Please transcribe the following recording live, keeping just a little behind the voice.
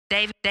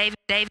David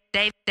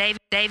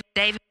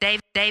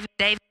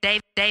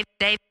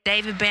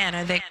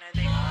Banner.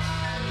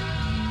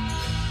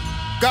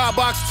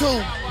 Godbox 2.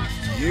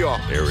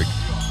 Yeah, Eric.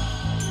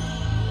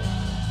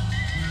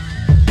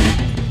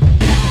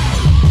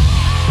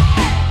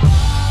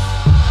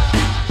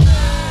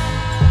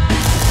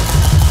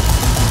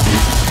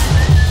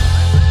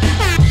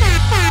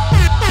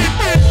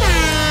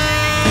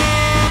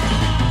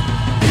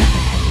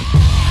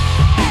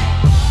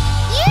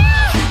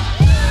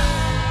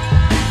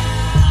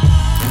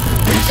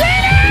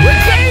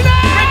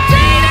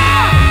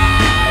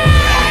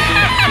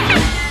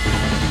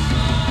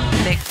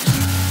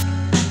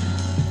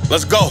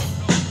 Let's go.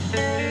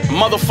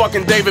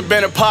 Motherfucking David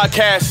Banner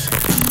podcast.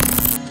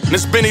 And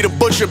it's Benny the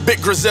Butcher,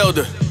 Big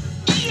Griselda,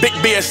 Big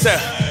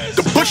BSF.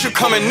 The Butcher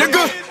coming,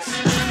 nigga.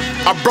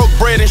 I broke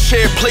bread and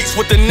shared plates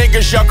with the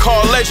niggas y'all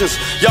call legends.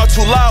 Y'all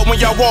too loud when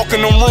y'all walk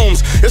in them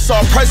rooms. It's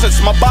all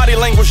presence, my body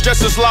language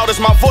just as loud as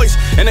my voice,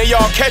 and they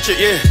y'all catch it,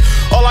 yeah.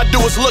 All I do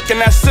is look and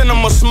that send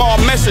them a small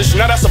message.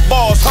 Now that's a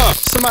boss, huh?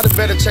 Somebody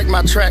better check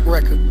my track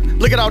record.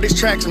 Look at all these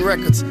tracks and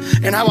records,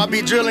 and how I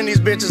be drilling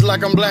these bitches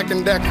like I'm Black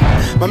and Decker.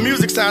 My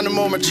music sounding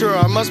more mature,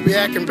 I must be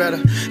acting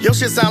better. Your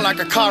shit sound like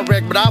a car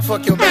wreck, but I'll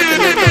fuck your back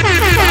and neck up.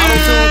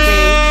 Auto-tune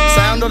king,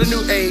 sound of the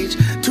new age.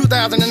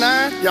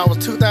 2009, y'all was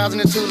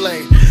 2002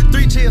 late.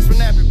 3 cheers for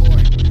Nappy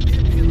Boy.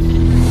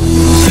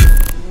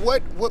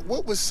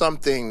 What was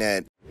something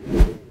that...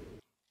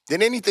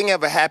 Did anything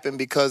ever happen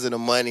because of the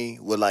money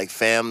with, like,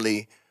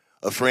 family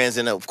or friends?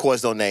 And, of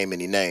course, don't name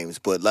any names,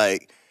 but,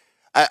 like...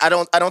 I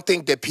don't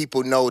think that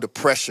people know the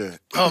pressure.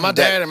 Oh, my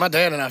dad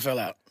and I fell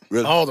out.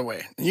 Really? All the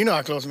way. You know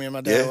how close me and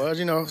my dad Yeah. was,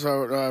 you know,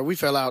 so we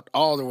fell out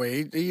all the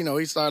way. He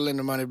started letting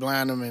the money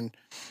blind him, and,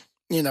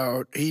 you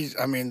know,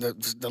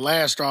 the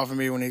last straw for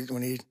me when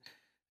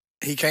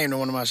he came to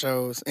one of my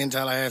shows in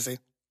Tallahassee,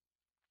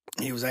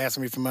 he was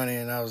asking me for money,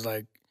 and I was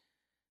like,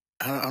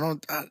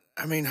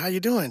 I mean, how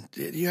you doing?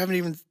 You haven't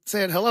even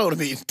said hello to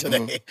me today.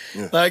 Mm-hmm.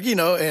 Yeah. Like, you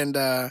know, and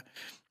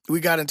we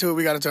got into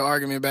an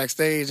argument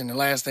backstage, and the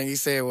last thing he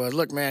said was,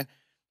 "Look, man,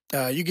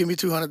 you give me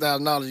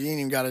 $200,000, you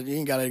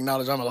ain't gotta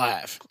acknowledge I'm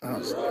alive." I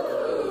was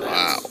like,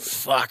 wow,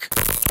 fuck.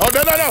 Oh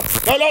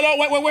no!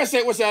 Wait, what's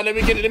that? Let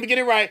me get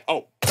it right.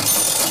 Oh,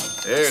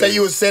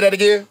 Say that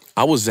again?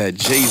 I was at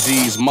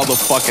Jay-Z's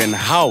motherfucking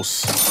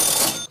house.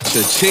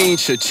 Cha-ching,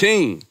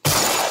 cha-ching.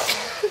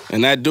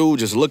 And that dude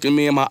just looked at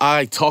me in my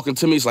eye, talking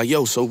to me. He's like,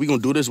 yo, so we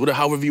gonna do this,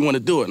 however you wanna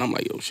do it. And I'm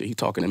like, yo, shit, he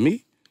talking to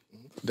me?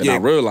 Then I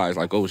realized,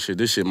 like, oh shit,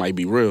 this shit might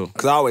be real.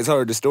 Because I always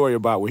heard the story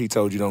about where he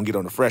told you don't get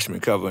on the freshman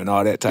cover and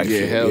all that type of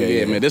shit. Hell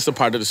yeah, man. This is a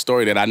part of the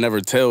story that I never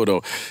tell,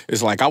 though.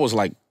 It's like I was,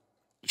 like,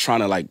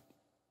 trying to, like,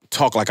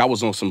 talk like I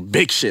was on some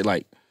big shit.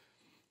 Like,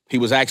 he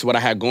was asking what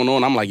I had going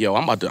on. I'm like, yo,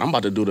 I'm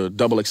about to do the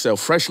double XL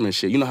freshman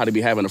shit. You know how they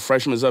be having the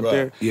freshmen up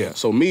there? Yeah.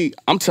 So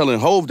I'm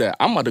telling Hov that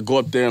I'm about to go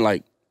up there and,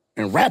 like,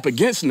 and rap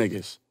against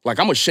niggas. Like,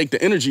 I'm gonna shake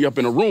the energy up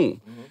in the room.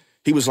 Mm-hmm.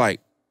 He was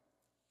like,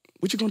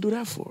 what you gonna do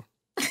that for?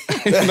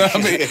 You know what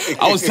I mean?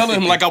 I was telling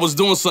him like I was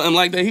doing something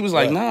like that. He was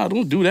like, nah,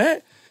 don't do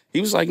that. He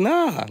was like,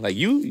 nah, like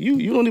you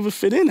don't even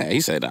fit in that.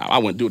 He said, nah, I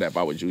wouldn't do that if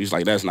I was you. He's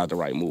like, that's not the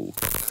right move.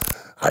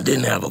 I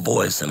didn't have a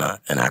voice, and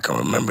I can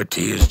remember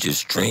tears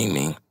just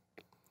streaming,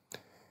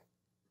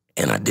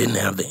 and I didn't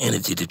have the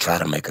energy to try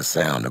to make a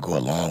sound to go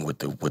along with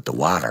the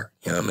water.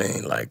 You know what I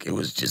mean? Like it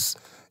was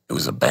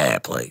a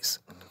bad place,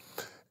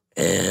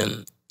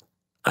 and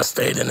I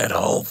stayed in that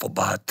hole for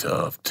about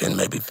 10,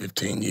 maybe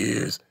 15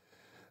 years.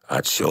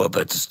 I'd show up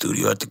at the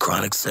studio at the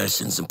Chronic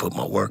Sessions and put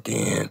my work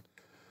in.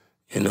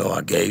 You know,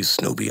 I gave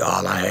Snoopy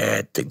all I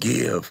had to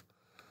give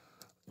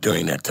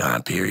during that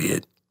time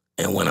period.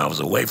 And when I was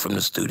away from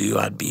the studio,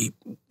 I'd be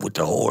with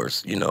the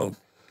whores, you know.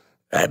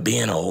 I'd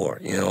being a whore,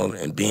 you know,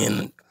 and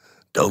being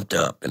doped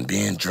up and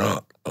being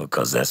drunk,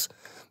 because that's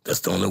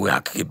the only way I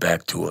could get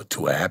back to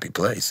a happy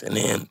place. And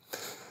then,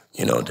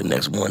 you know, the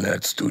next morning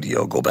at the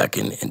studio, go back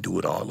in and do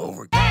it all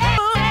over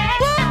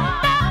again.